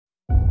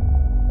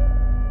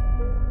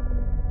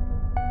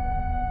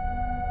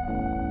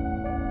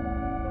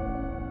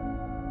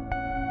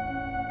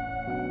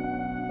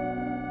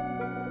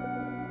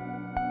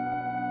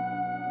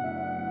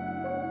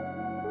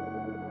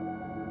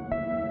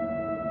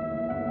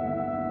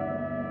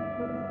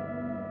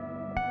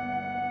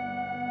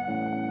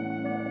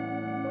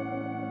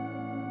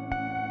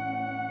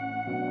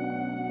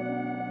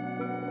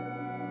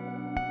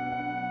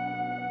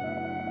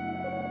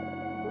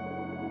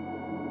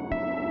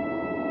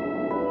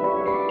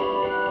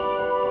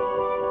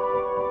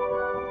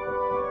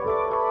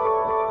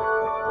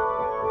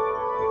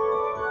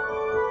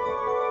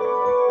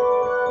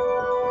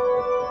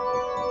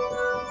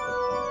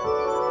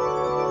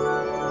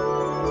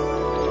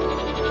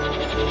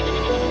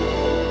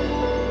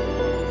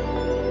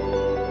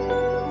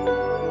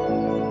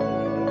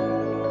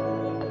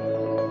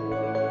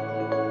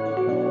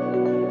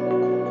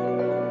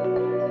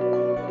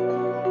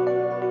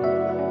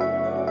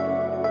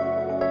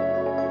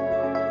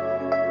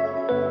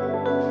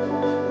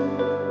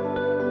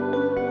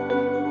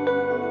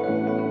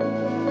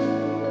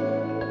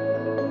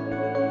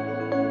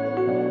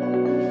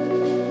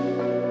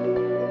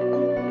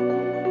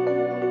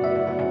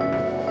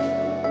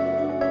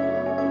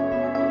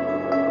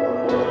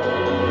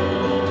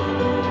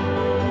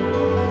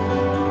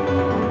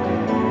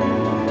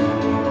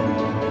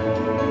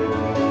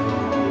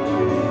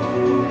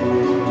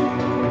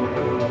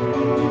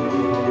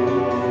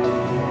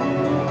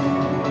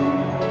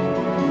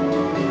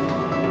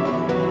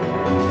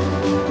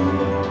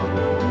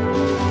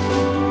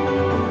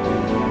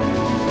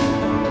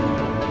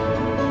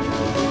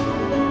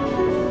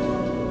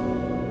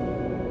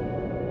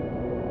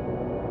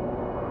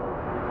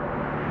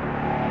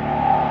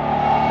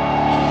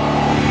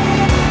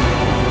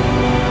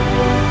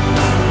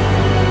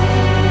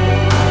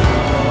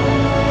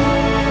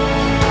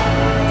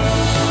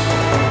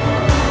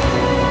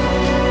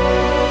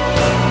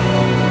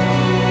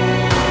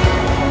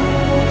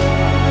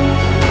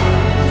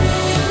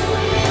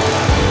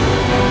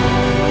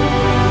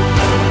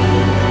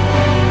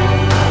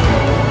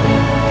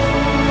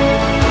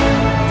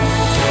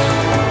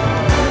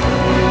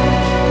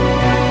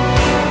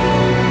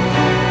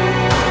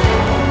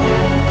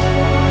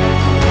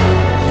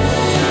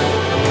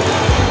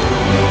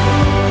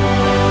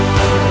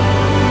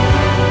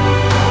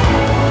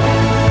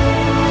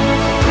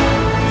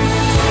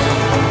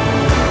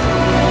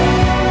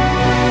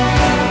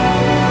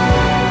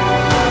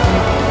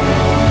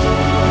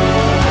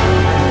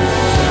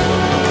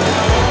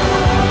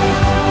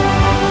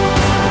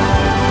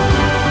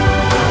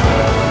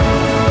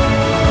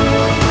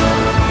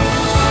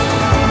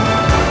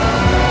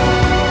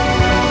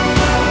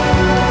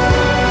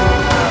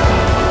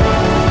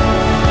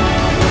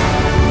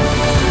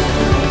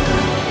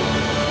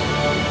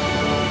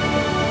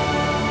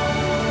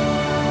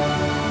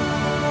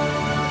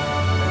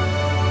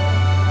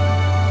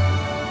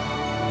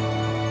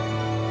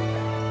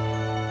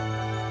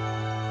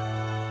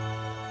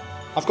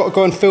I've got to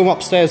go and film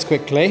upstairs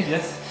quickly.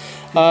 Yes.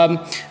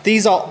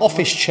 These are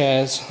office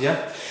chairs.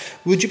 Yeah.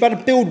 Would you better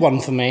build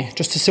one for me,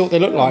 just to see what they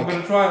look like? I'm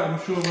going to try it, I'm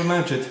sure we'll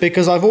manage it.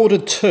 Because I've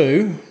ordered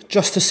 2,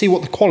 just to see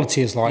what the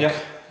quality is like.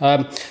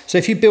 Yeah. So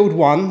if you build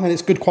one, and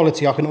it's good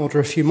quality, I can order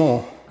a few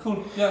more.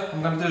 Cool, yeah,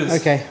 I'm going to do this.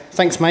 Okay,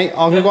 thanks mate.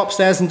 I'm going to go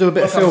upstairs and do a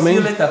bit of filming.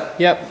 See you later.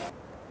 Yep.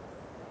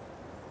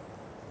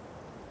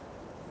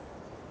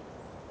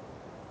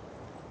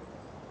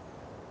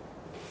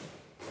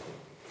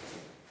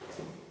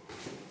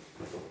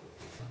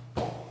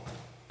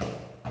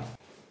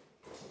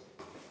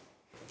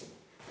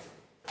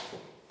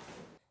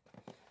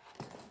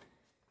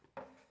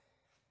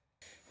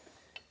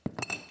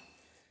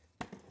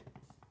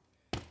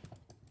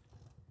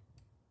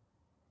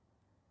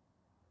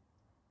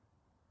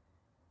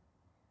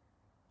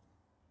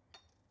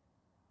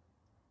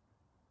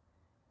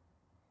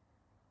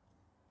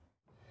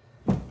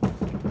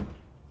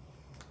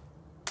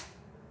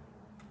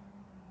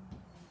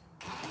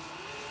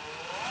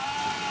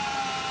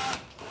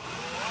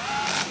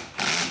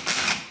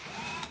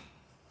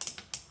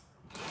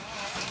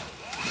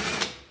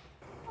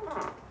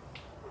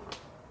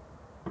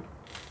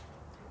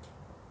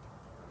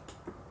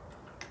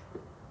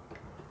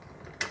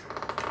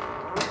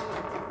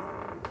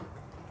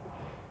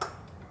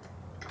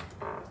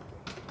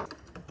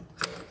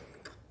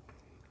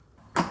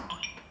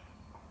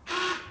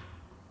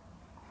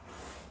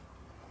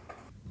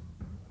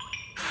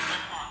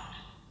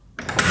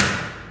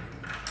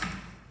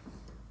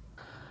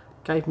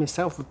 Gave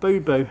myself a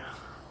boo-boo.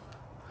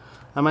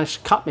 I managed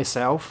to cut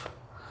myself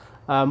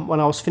when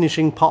I was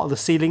finishing part of the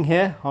ceiling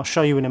here. I'll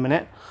show you in a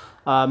minute.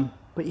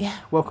 But yeah,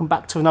 welcome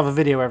back to another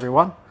video,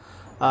 everyone.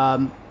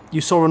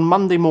 You saw on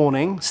Monday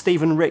morning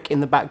Steve and Rick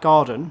in the back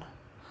garden,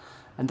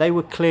 and they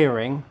were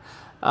clearing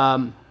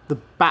the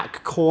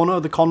back corner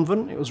of the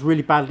convent. It was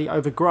really badly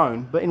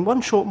overgrown, but in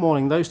one short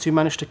morning those two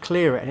managed to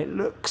clear it, and it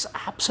looks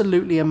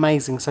absolutely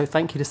amazing. So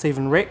thank you to Steve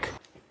and Rick.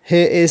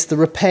 Here is the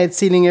repaired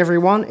ceiling,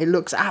 everyone. It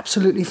looks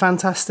absolutely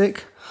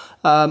fantastic.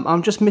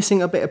 I'm just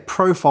missing a bit of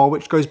profile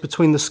which goes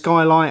between the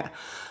skylight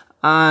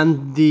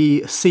and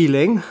the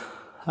ceiling.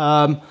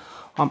 I'm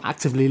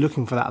actively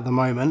looking for that at the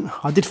moment.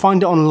 I did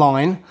find it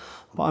online,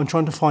 but I'm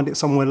trying to find it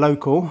somewhere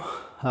local,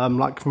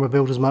 like from a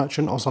builder's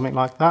merchant or something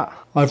like that.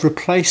 I've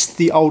replaced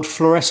the old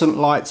fluorescent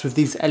lights with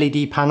these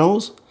LED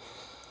panels.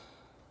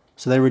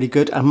 So they're really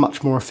good and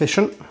much more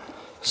efficient.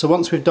 So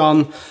once we've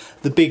done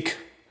the big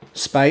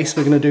space,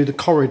 we're going to do the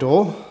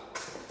corridor.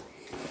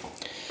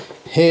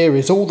 Here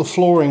is all the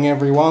flooring,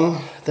 everyone.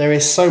 There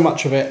is so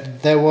much of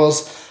it. There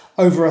was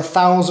over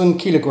 1,000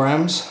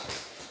 kilograms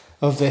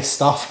of this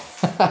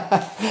stuff.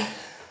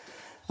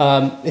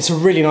 It's a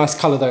really nice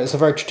colour though. It's a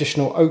very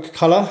traditional oak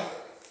colour.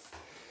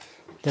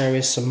 There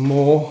is some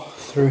more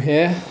through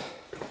here.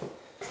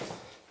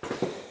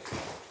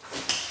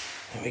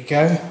 There we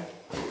go.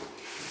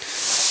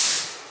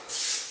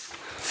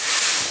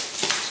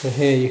 So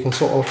here you can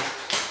sort of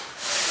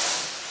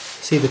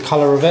see the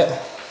colour of it.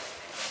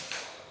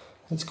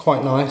 It's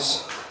quite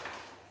nice.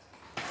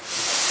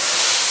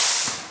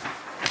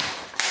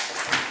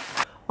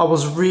 I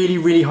was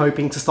really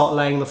hoping to start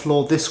laying the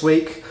floor this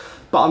week,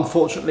 but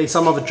unfortunately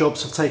some other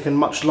jobs have taken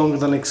much longer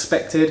than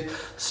expected,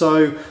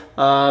 so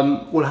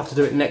we'll have to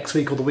do it next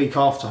week or the week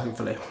after,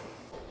 hopefully.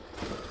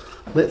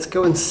 Let's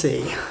go and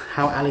see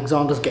how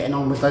Alexander's getting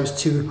on with those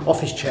 2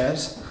 office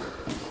chairs.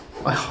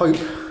 I hope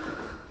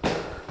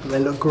they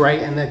look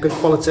great and they're good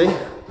quality,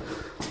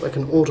 so I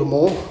can order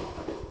more.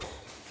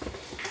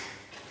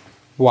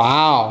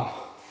 Wow,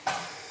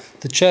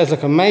 the chairs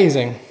look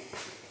amazing.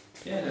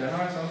 Yeah, they're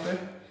nice, aren't they?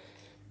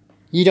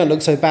 You don't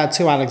look so bad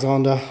too,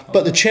 Alexander,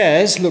 but the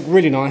chairs look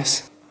really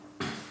nice.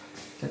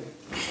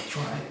 That's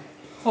right.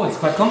 Oh, it's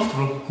quite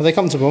comfortable. Are they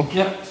comfortable?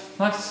 Yeah,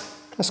 nice.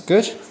 That's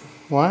good.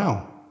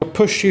 Wow. I'll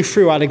push you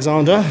through,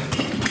 Alexander.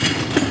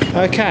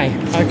 Okay,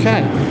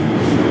 okay.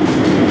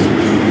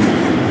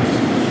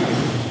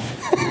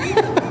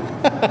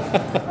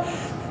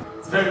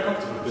 It's very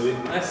comfortable, really.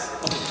 Nice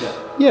office chair.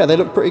 Yeah, they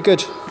look pretty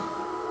good.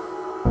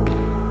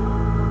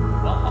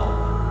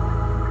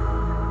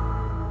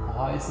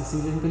 Is the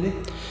ceiling, Billy?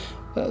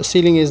 The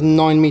ceiling is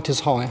 9 meters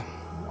high.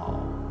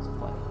 Wow, it's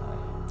quite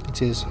high.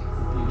 It is.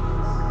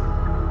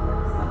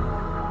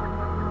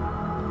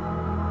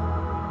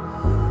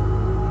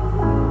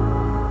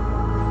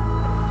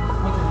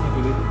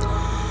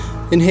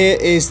 In here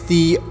is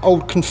the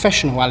old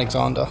confessional,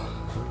 Alexander.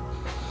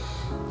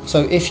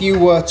 So if you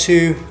were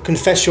to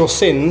confess your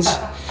sins,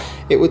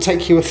 it would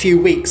take you a few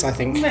weeks, I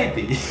think.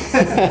 Maybe.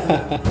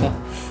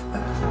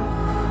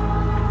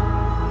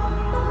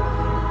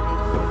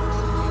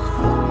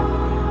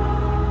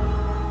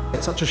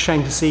 It's such a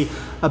shame to see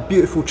a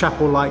beautiful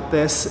chapel like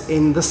this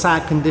in the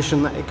sad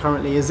condition that it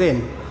currently is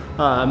in.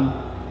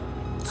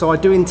 So I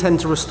do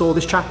intend to restore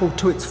this chapel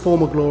to its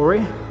former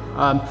glory.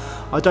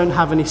 I don't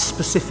have any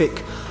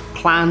specific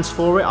plans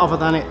for it other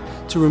than it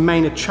to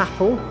remain a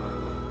chapel.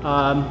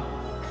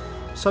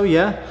 So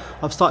yeah,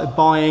 I've started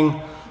buying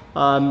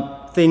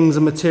things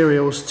and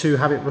materials to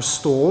have it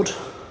restored.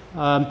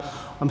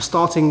 I'm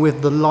starting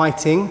with the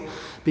lighting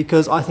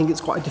because I think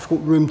it's quite a difficult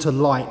room to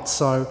light.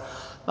 So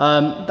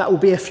that will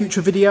be a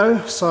future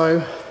video.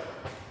 So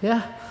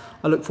yeah,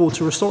 I look forward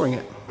to restoring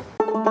it.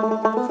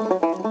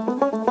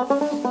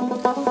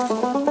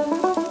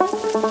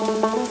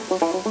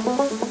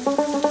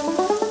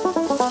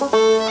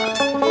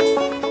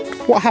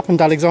 What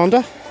happened,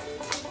 Alexander?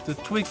 The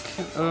twig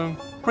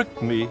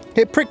pricked me.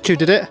 It pricked you,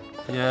 did it?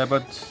 Yeah,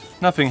 but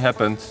nothing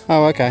happened.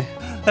 Oh, okay.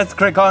 Let's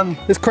crack on.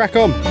 Let's crack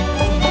on.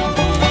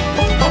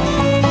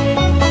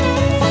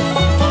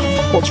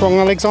 What's wrong,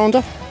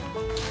 Alexander?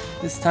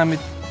 This time it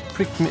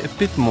pricked me a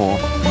bit more.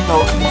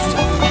 No, this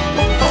time.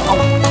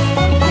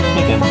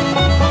 Oh, again.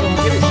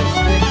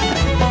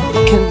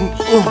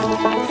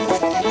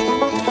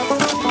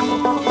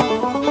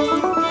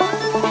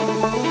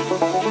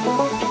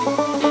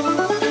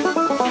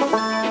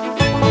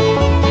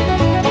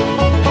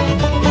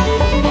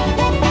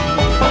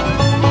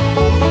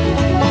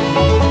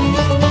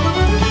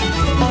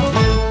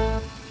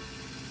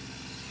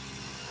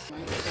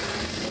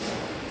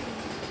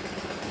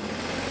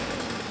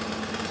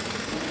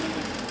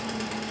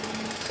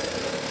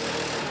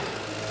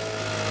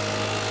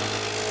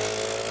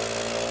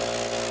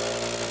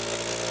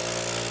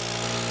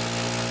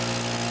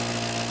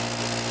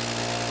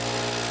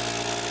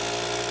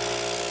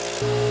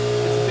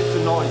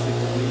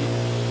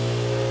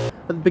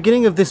 At the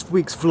beginning of this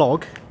week's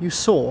vlog, you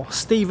saw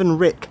Steve and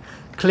Rick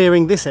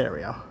clearing this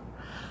area.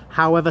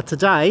 However,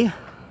 today,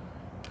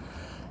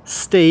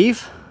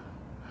 Steve,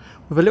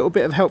 with a little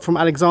bit of help from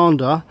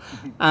Alexander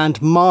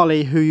and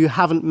Marley, who you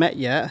haven't met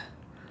yet,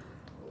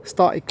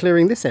 started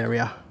clearing this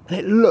area. And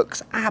it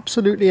looks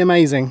absolutely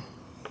amazing.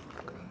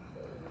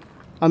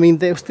 I mean,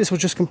 this was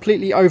just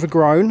completely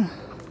overgrown.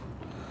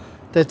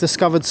 They've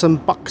discovered some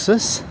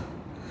buxus,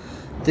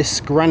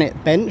 this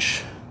granite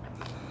bench,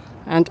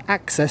 and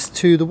access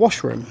to the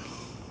washroom,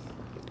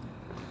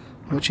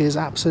 which is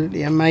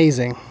absolutely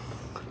amazing.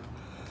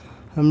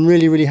 I'm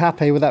really, really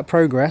happy with that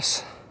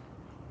progress.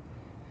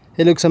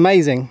 It looks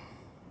amazing.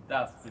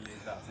 That's really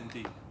does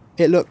indeed.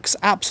 It looks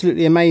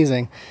absolutely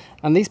amazing.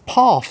 And these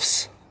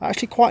paths are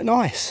actually quite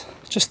nice.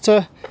 Just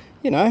to,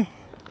 you know,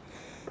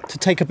 to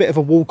take a bit of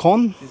a walk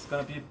on. It's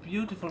going to be a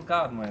beautiful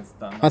garden when it's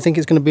done. I think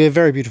it's going to be a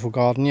very beautiful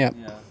garden, yeah.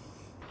 Yeah.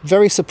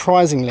 Very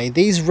surprisingly,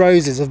 these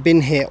roses have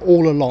been here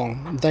all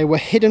along. They were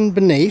hidden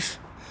beneath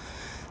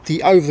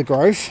the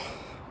overgrowth.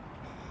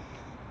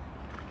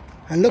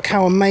 And look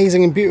how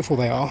amazing and beautiful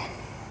they are.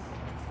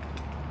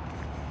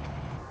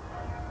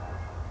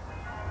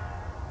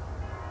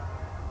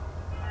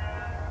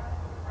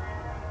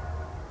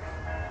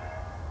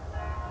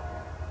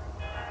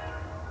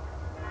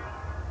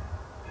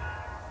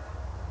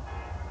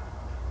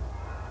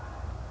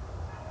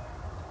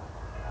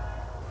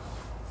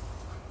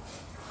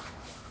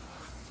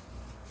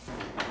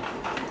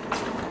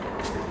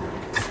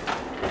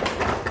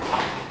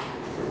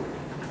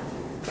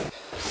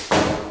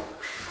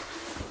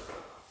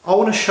 I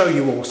want to show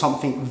you all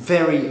something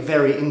very,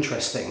 very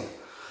interesting.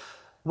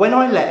 When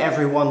I let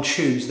everyone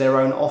choose their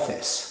own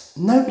office,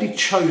 nobody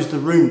chose the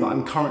room that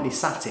I'm currently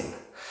sat in.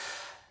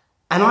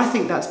 And I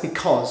think that's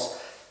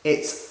because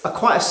it's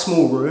quite a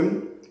small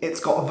room, it's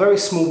got a very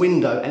small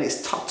window, and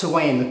it's tucked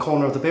away in the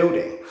corner of the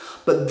building.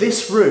 But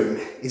this room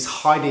is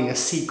hiding a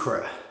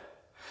secret,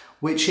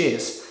 which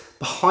is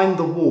behind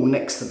the wall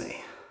next to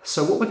me.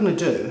 So what we're going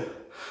to do,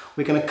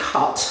 we're going to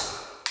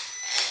cut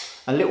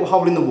a little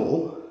hole in the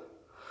wall,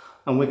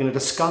 and we're going to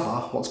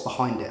discover what's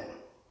behind it.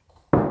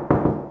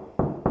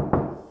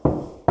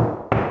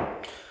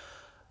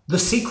 The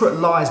secret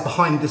lies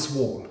behind this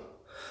wall.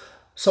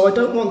 So I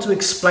don't want to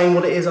explain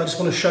what it is, I just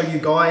want to show you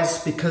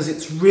guys because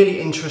it's really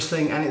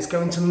interesting and it's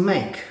going to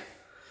make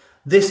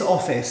this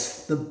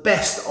office the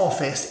best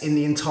office in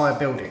the entire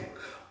building.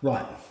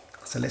 Right,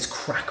 so let's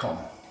crack on.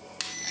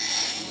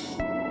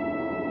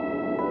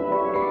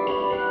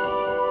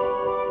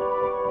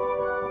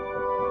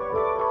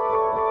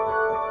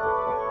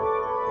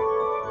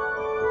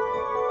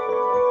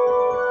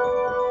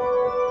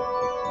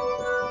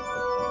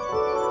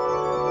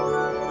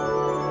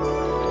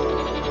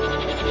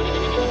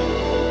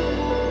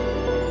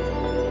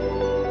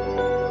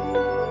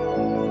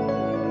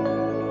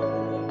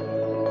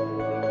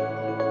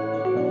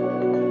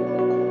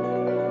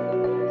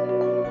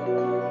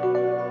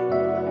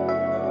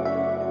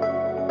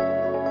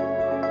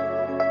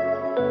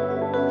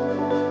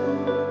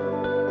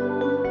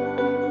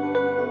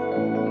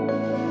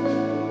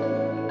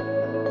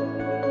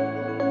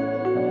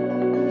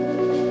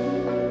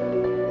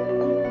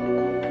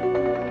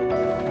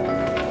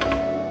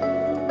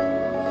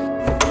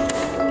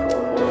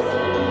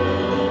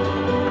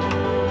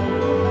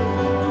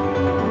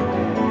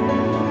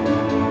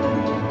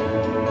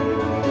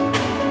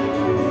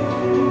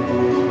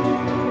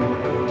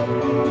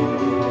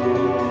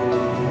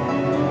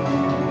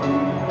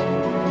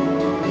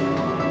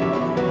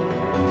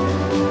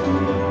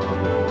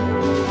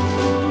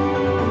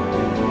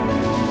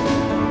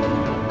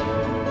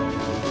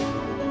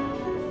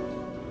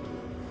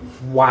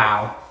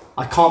 Wow,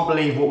 I can't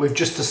believe what we've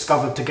just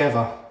discovered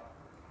together.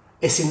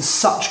 it's in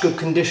such good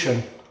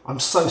condition. I'm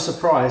so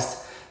surprised.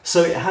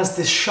 So it has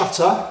this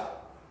shutter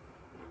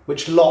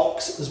which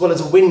locks, as well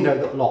as a window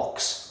that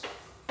locks.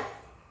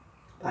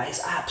 That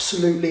is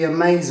absolutely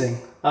amazing.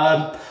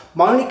 My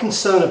only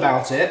concern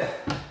about it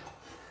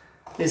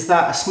is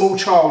that a small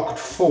child could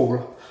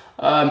fall.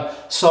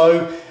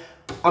 So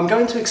I'm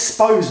going to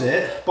expose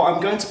it, but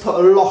I'm going to put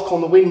a lock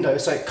on the window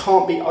so it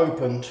can't be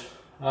opened.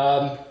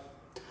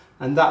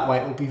 And that way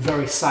it will be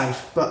very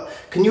safe. But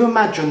can you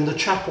imagine the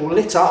chapel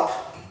lit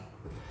up,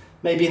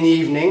 maybe in the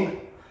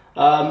evening,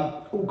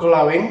 all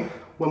glowing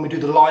when we do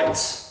the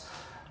lights,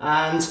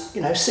 and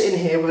you know, sitting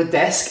here with a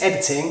desk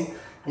editing,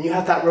 and you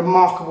have that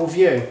remarkable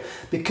view.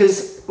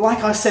 Because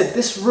like I said,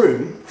 this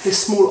room,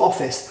 this small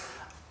office,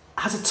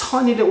 has a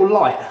tiny little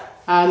light,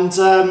 and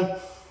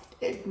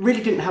it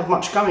really didn't have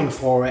much going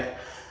for it,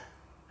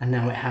 and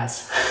now it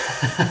has.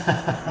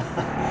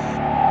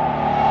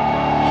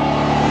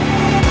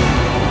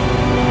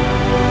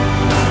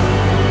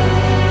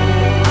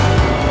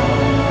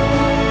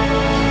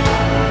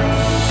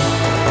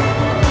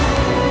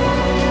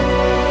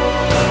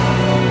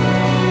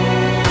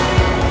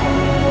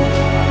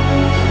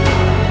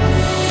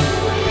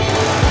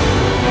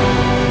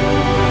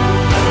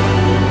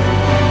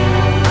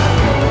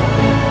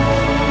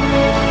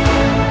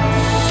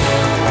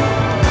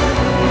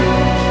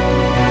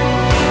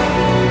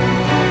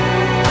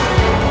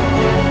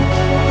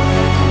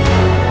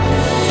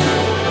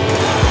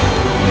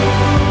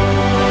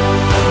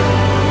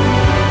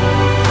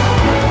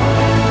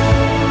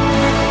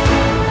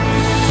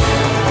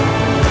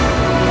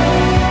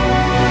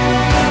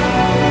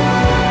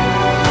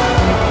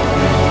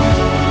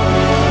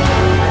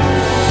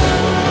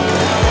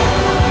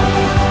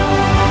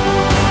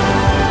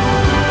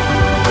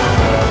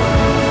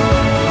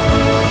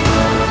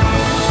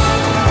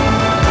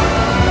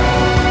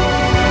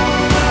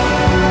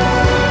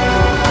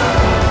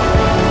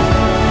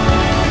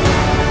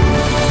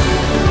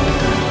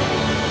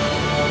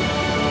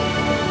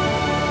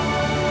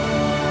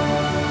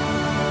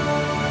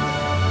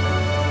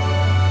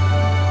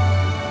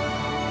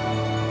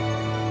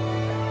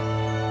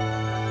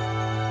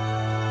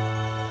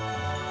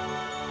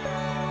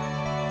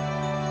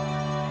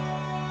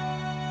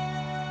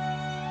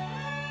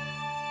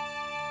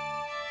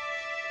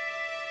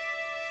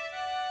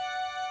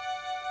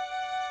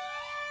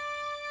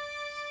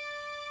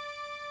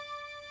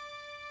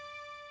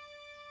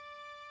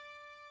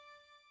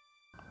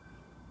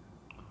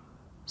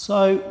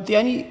 So the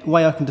only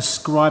way I can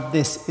describe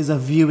this is a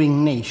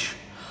viewing niche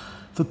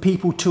for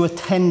people to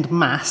attend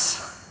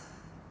Mass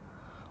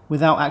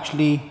without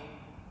actually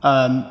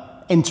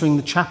entering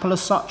the chapel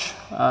as such.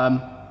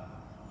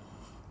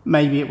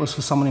 Maybe it was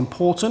for someone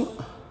important,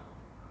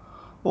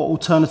 or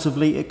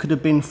alternatively it could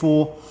have been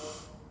for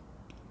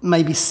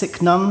maybe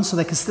sick nuns, so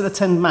they could still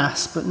attend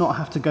Mass but not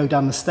have to go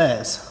down the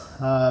stairs.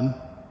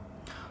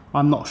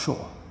 I'm not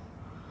sure.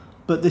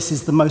 But this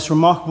is the most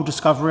remarkable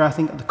discovery, I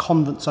think, at the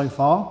convent so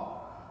far.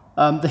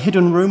 The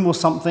hidden room was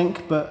something,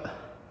 but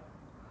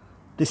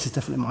this is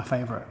definitely my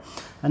favourite.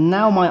 And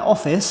now my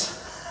office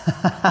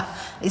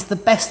is the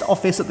best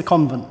office at the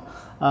convent.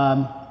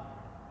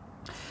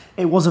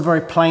 It was a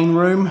very plain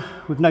room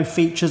with no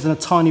features and a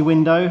tiny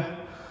window,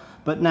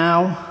 but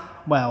now,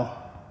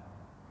 well,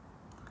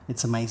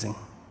 it's amazing.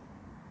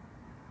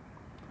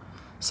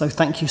 So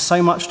thank you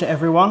so much to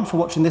everyone for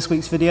watching this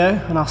week's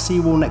video, and I'll see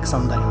you all next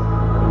Sunday.